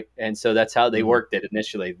on, right? And so that's how they worked it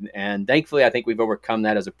initially. And thankfully, I think we've overcome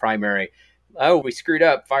that as a primary. Oh, we screwed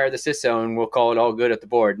up, fire the CISO, and we'll call it all good at the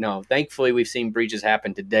board. No, thankfully, we've seen breaches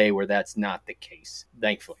happen today where that's not the case,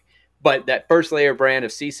 thankfully. But that first layer brand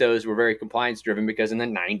of CISOs were very compliance driven because in the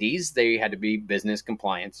 90s, they had to be business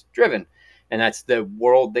compliance driven. And that's the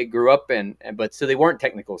world they grew up in. But so they weren't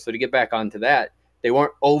technical. So to get back onto that, they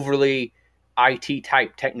weren't overly IT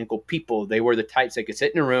type technical people. They were the types that could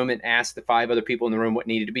sit in a room and ask the 5 other people in the room what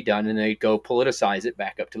needed to be done, and they'd go politicize it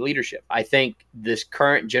back up to leadership. I think this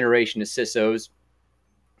current generation of CISOs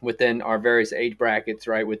within our various age brackets,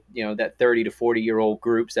 right, with that 30 to 40-year-old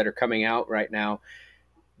groups that are coming out right now,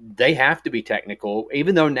 they have to be technical,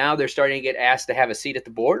 even though now they're starting to get asked to have a seat at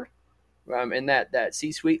the board in that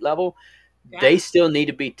C-suite level. Yeah. They still need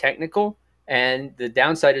to be technical. And the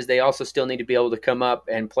downside is they also still need to be able to come up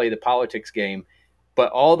and play the politics game.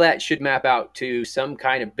 But all that should map out to some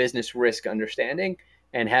kind of business risk understanding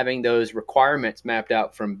and having those requirements mapped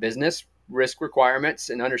out from business risk requirements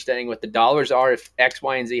and understanding what the dollars are if X,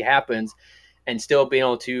 Y, and Z happens, and still being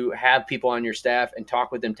able to have people on your staff and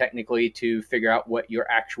talk with them technically to figure out what your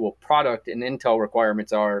actual product and intel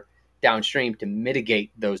requirements are downstream to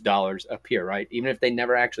mitigate those dollars up here, right? Even if they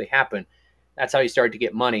never actually happen, that's how you start to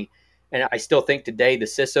get money. And I still think today the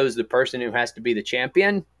CISO is the person who has to be the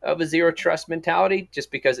champion of a zero trust mentality,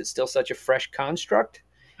 just because it's still such a fresh construct.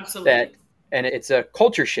 Absolutely. And it's a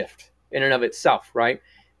culture shift in and of itself, right?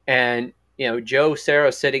 And Joe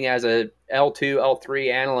Serra sitting as a L2,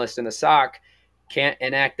 L3 analyst in the SOC can't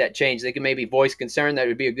enact that change. They can maybe voice concern that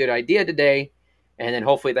would be a good idea today, and then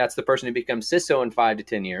hopefully that's the person who becomes CISO in 5 to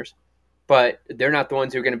 10 years. But they're not the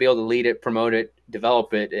ones who are going to be able to lead it, promote it,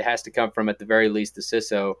 develop it. It has to come from, at the very least, the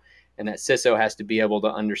CISO, and that CISO has to be able to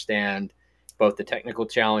understand both the technical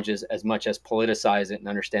challenges as much as politicize it and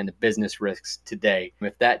understand the business risks today.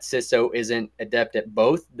 If that CISO isn't adept at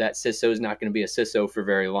both, that CISO is not going to be a CISO for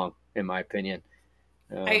very long, in my opinion.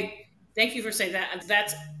 I thank you for saying that.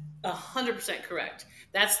 That's 100% correct.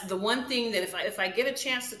 That's the one thing that if I get a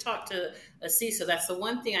chance to talk to a CISO, that's the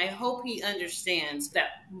one thing I hope he understands, that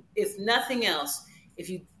if nothing else, if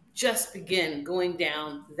you just begin going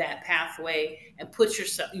down that pathway and put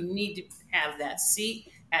yourself, you need to have that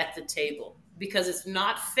seat at the table, because it's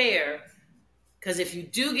not fair. Because if you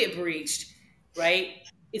do get breached, right,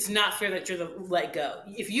 it's not fair that you're the let go.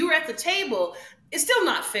 If you were at the table, it's still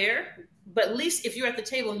not fair. But at least if you're at the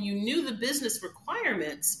table and you knew the business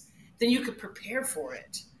requirements, then you could prepare for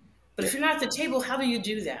it. But if you're not at the table, how do you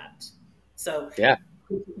do that? So, yeah,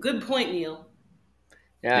 good point, Neil.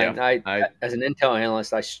 Yeah, and I as an Intel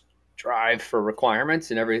analyst, I strive for requirements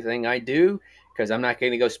in everything I do, because I'm not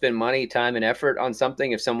going to go spend money, time, and effort on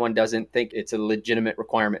something if someone doesn't think it's a legitimate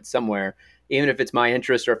requirement somewhere. Even if it's my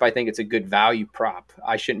interest or if I think it's a good value prop,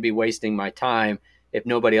 I shouldn't be wasting my time if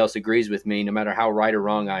nobody else agrees with me, no matter how right or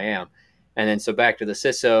wrong I am. And then so back to the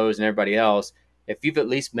CISOs and everybody else, if you've at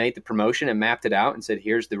least made the promotion and mapped it out and said,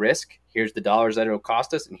 here's the risk, here's the dollars that it'll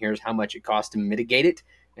cost us, and here's how much it costs to mitigate it,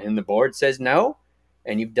 and the board says no,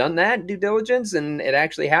 and you've done that due diligence and it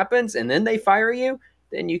actually happens, and then they fire you,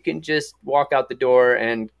 then you can just walk out the door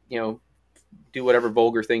and do whatever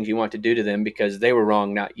vulgar things you want to do to them, because they were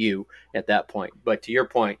wrong, not you, at that point. But to your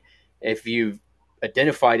point, if you've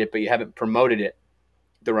identified it but you haven't promoted it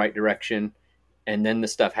the right direction, and then the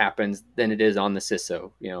stuff happens, then it is on the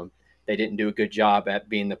CISO. They didn't do a good job at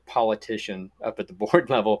being the politician up at the board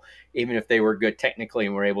level, even if they were good technically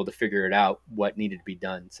and were able to figure it out what needed to be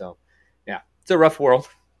done. So yeah, it's a rough world.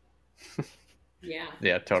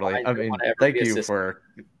 Yeah, totally. I mean, thank you for,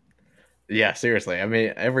 yeah, seriously. I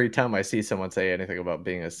mean, every time I see someone say anything about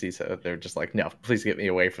being a CISO, they're just like, no, please get me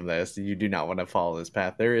away from this. You do not want to follow this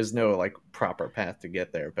path. There is no like proper path to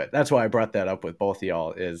get there. But that's why I brought that up with both of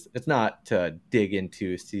y'all, is it's not to dig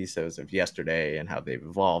into CISOs of yesterday and how they've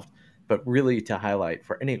evolved, but really to highlight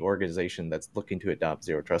for any organization that's looking to adopt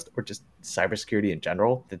zero trust or just cybersecurity in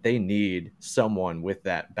general, that they need someone with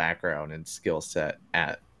that background and skill set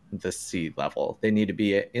at the C level. They need to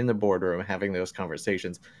be in the boardroom having those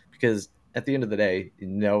conversations, because at the end of the day,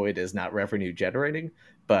 no, it is not revenue generating,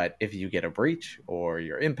 but if you get a breach or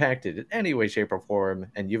you're impacted in any way, shape, or form,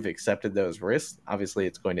 and you've accepted those risks, obviously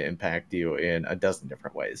it's going to impact you in a dozen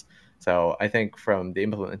different ways. So I think from the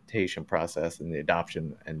implementation process and the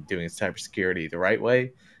adoption and doing cybersecurity the right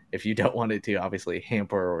way, if you don't want it to obviously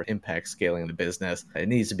hamper or impact scaling the business, it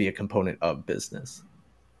needs to be a component of business.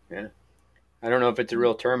 Yeah. I don't know if it's a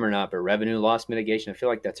real term or not, but revenue loss mitigation, I feel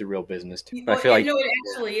like that's a real business too. But Well, I feel like no, it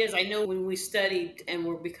actually is. I know when we studied and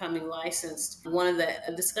were becoming licensed, one of the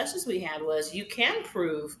discussions we had was you can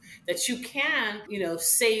prove that you can,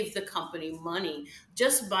 save the company money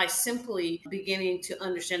just by simply beginning to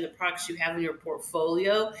understand the products you have in your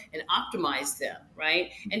portfolio and optimize them,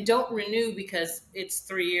 right? And don't renew because it's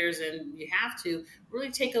 3 years and you have to. Really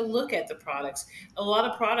take a look at the products. A lot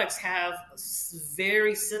of products have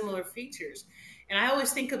very similar features. And I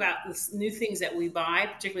always think about the new things that we buy,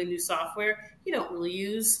 particularly new software, you don't really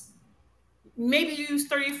use, maybe you use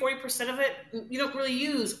 30, 40% of it. You don't really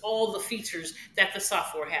use all the features that the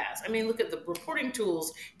software has. I mean, look at the reporting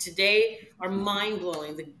tools today are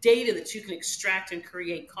mind-blowing. The data that you can extract and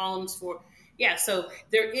create columns for. Yeah, so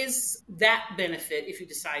there is that benefit if you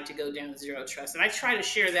decide to go down zero trust. And I try to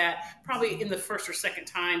share that probably in the first or second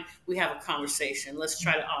time we have a conversation. Let's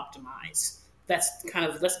try to optimize. That's kind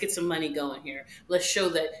of, let's get some money going here. Let's show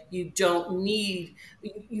that you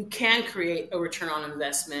can create a return on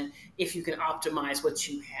investment if you can optimize what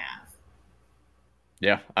you have.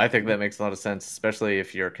 Yeah, I think that makes a lot of sense, especially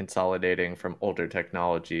if you're consolidating from older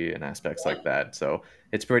technology and aspects like that. So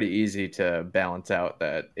it's pretty easy to balance out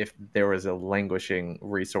that if there was a languishing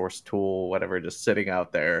resource tool, whatever, just sitting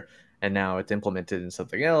out there, and now it's implemented in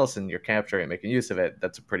something else and you're capturing it, making use of it,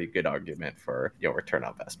 that's a pretty good argument for your return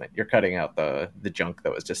on investment. You're cutting out the junk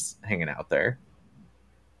that was just hanging out there.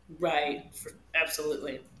 Right.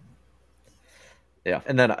 Absolutely. Yeah.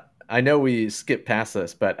 And then I know we skipped past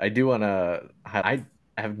this, but I do want to I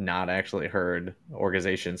have not actually heard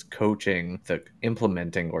organizations coaching the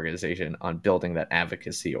implementing organization on building that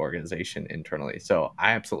advocacy organization internally. So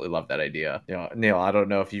I absolutely love that idea. Neil, I don't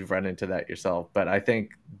know if you've run into that yourself, but I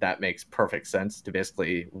think that makes perfect sense to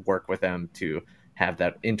basically work with them to have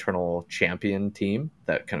that internal champion team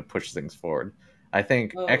that kind of pushes things forward. I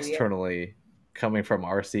think externally, coming from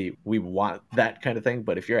our seat, we want that kind of thing,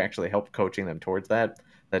 but if you're actually help coaching them towards that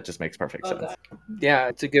just makes perfect sense. God. Yeah,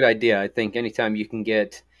 it's a good idea. I think anytime you can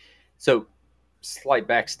get, so slight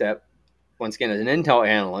back step, once again, as an Intel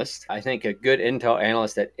analyst, I think a good Intel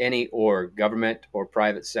analyst at any org, government or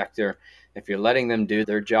private sector, if you're letting them do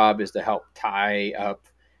their job, is to help tie up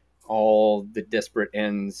all the disparate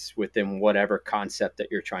ends within whatever concept that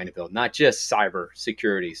you're trying to build, not just cyber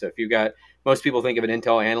security. So if you've got, most people think of an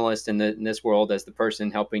Intel analyst in this world as the person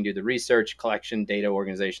helping do the research, collection, data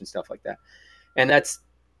organization, stuff like that. And that's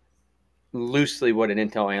loosely what an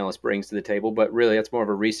Intel analyst brings to the table, but really that's more of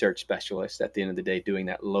a research specialist at the end of the day doing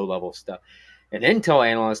that low-level stuff. An Intel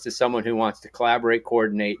analyst is someone who wants to collaborate,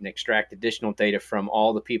 coordinate, and extract additional data from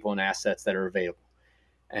all the people and assets that are available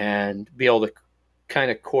and be able to kind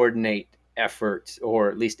of coordinate efforts or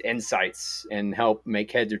at least insights and help make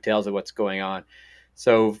heads or tails of what's going on.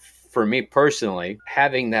 So for me personally,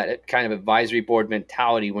 having that kind of advisory board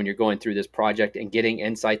mentality when you're going through this project and getting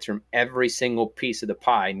insights from every single piece of the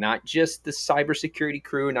pie, not just the cybersecurity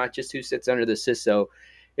crew, not just who sits under the CISO,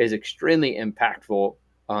 is extremely impactful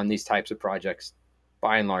on these types of projects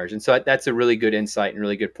by and large. And so that's a really good insight and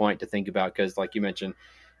really good point to think about, because like you mentioned,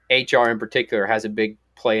 HR in particular has a big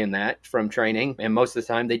play in that from training. And most of the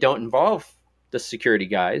time they don't involve the security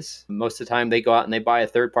guys. Most of the time they go out and they buy a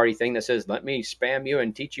third-party thing that says, let me spam you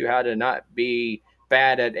and teach you how to not be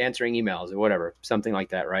bad at answering emails or whatever, something like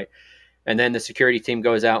that, right? And then the security team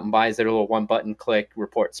goes out and buys their little one-button click,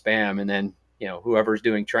 report spam, and then whoever's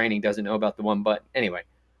doing training doesn't know about the one button. Anyway,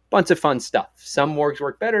 bunch of fun stuff. Some orgs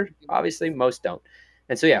work better, obviously, most don't.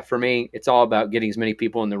 And so, yeah, for me, it's all about getting as many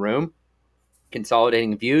people in the room,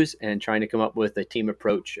 consolidating views, and trying to come up with a team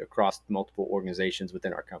approach across multiple organizations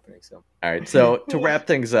within our company. So, all right. So to wrap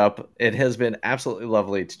things up, it has been absolutely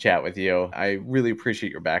lovely to chat with you. I really appreciate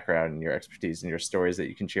your background and your expertise and your stories that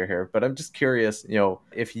you can share here. But I'm just curious,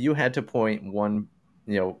 if you had to point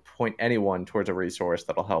anyone towards a resource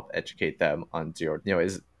that'll help educate them on Zero,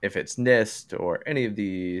 if it's NIST or any of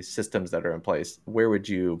the systems that are in place, where would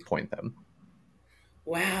you point them?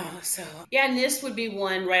 Wow. So yeah, NIST would be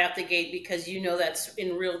one right out the gate, because that's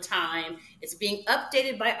in real time. It's being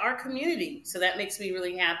updated by our community. So that makes me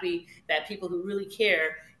really happy that people who really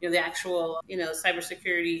care, the actual,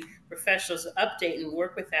 cybersecurity professionals update and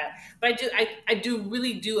work with that. But I do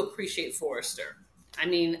really appreciate Forrester. I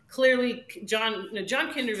mean, clearly John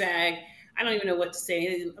Kindervag, I don't even know what to say.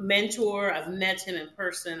 He's a mentor. I've met him in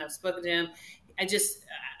person. I've spoken to him.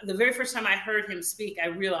 The very first time I heard him speak, I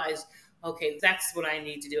realized, okay, that's what I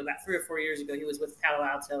need to do. About 3 or 4 years ago, he was with Palo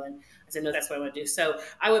Alto, and I said, no, that's what I want to do. So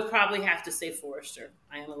I would probably have to say Forrester.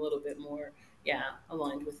 I am a little bit more,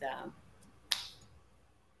 aligned with that.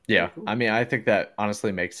 Yeah, I mean, I think that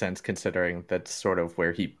honestly makes sense, considering that's sort of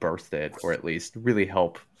where he birthed it, or at least really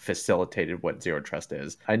facilitated what Zero Trust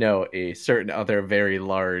is. I know a certain other very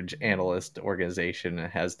large analyst organization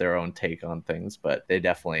has their own take on things, but they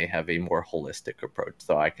definitely have a more holistic approach.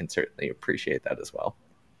 So I can certainly appreciate that as well.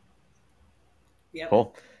 Yep.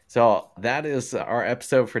 Cool. So that is our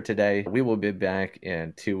episode for today. We will be back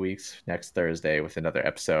in 2 weeks, next Thursday, with another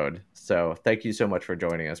episode. So thank you so much for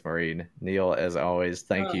joining us, Maureen. Neil, as always,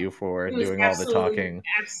 thank you for doing all the talking.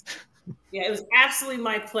 Yeah, it was absolutely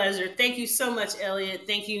my pleasure. Thank you so much, Elliot.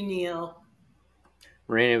 Thank you, Neil.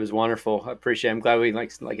 Maureen, it was wonderful. I appreciate it. I'm glad we,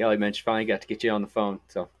 like Elliot mentioned, finally got to get you on the phone.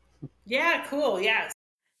 So yeah, cool. Yeah.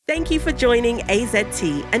 Thank you for joining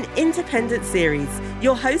AZT, an independent series.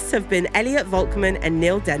 Your hosts have been Elliot Volkman and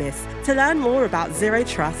Neil Dennis. To learn more about Zero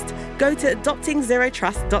Trust, go to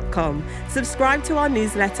adoptingzerotrust.com, subscribe to our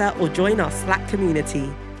newsletter, or join our Slack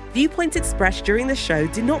community. Viewpoints expressed during the show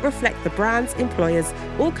do not reflect the brands, employers,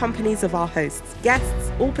 or companies of our hosts,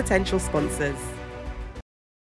 guests, or potential sponsors.